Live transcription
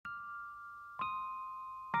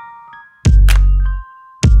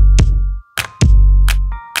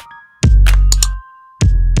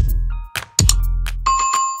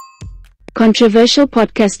Controversial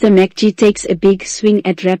podcaster MacG takes a big swing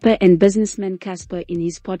at rapper and businessman Casper in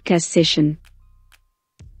his podcast session.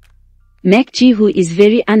 MacG, who is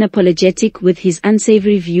very unapologetic with his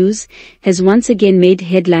unsavory views, has once again made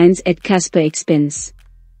headlines at Casper expense.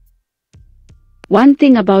 One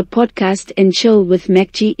thing about Podcast and Chill with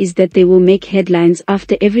MacG is that they will make headlines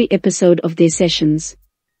after every episode of their sessions.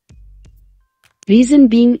 Reason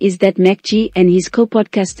being is that MacG and his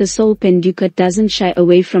co-podcaster Sol Penduka doesn't shy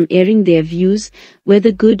away from airing their views,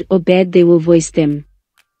 whether good or bad they will voice them.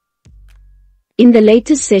 In the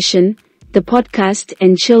latest session, the Podcast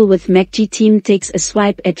and Chill with MacG team takes a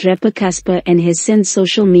swipe at rapper Casper and has sent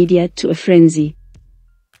social media to a frenzy.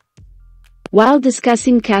 While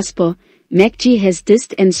discussing Casper, MacG has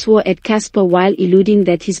dissed and swore at Casper while alluding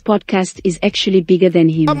that his podcast is actually bigger than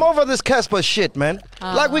him. I'm over this Casper shit, man.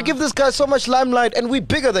 Like, we give this guy so much limelight and we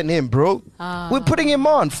bigger than him, bro. We're putting him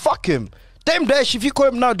on. Fuck him. Damn Dash, if you call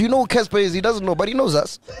him now, do you know who Casper is? He doesn't know, but he knows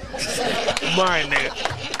us. Mine, nigga.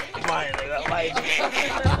 Mine, nigga. Mine, nigga.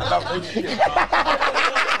 I love this shit.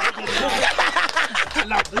 I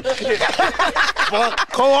love this shit.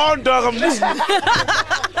 Fuck. Go on, dog. I'm listening.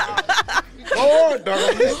 Go on,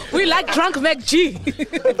 dog. We like drunk MacG.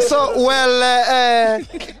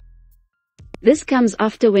 This comes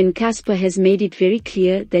after when Casper has made it very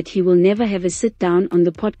clear that he will never have a sit-down on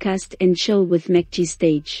the Podcast and Chill with MacG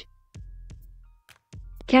stage.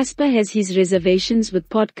 Casper has his reservations with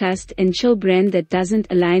Podcast and Chill brand that doesn't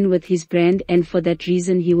align with his brand, and for that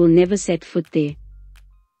reason he will never set foot there.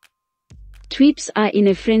 Tweeps are in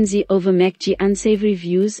a frenzy over MacG unsavory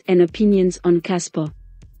views and opinions on Casper.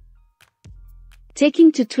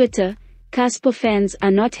 Taking to Twitter, Casper fans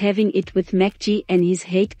are not having it with MacG and his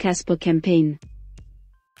Hate Casper campaign.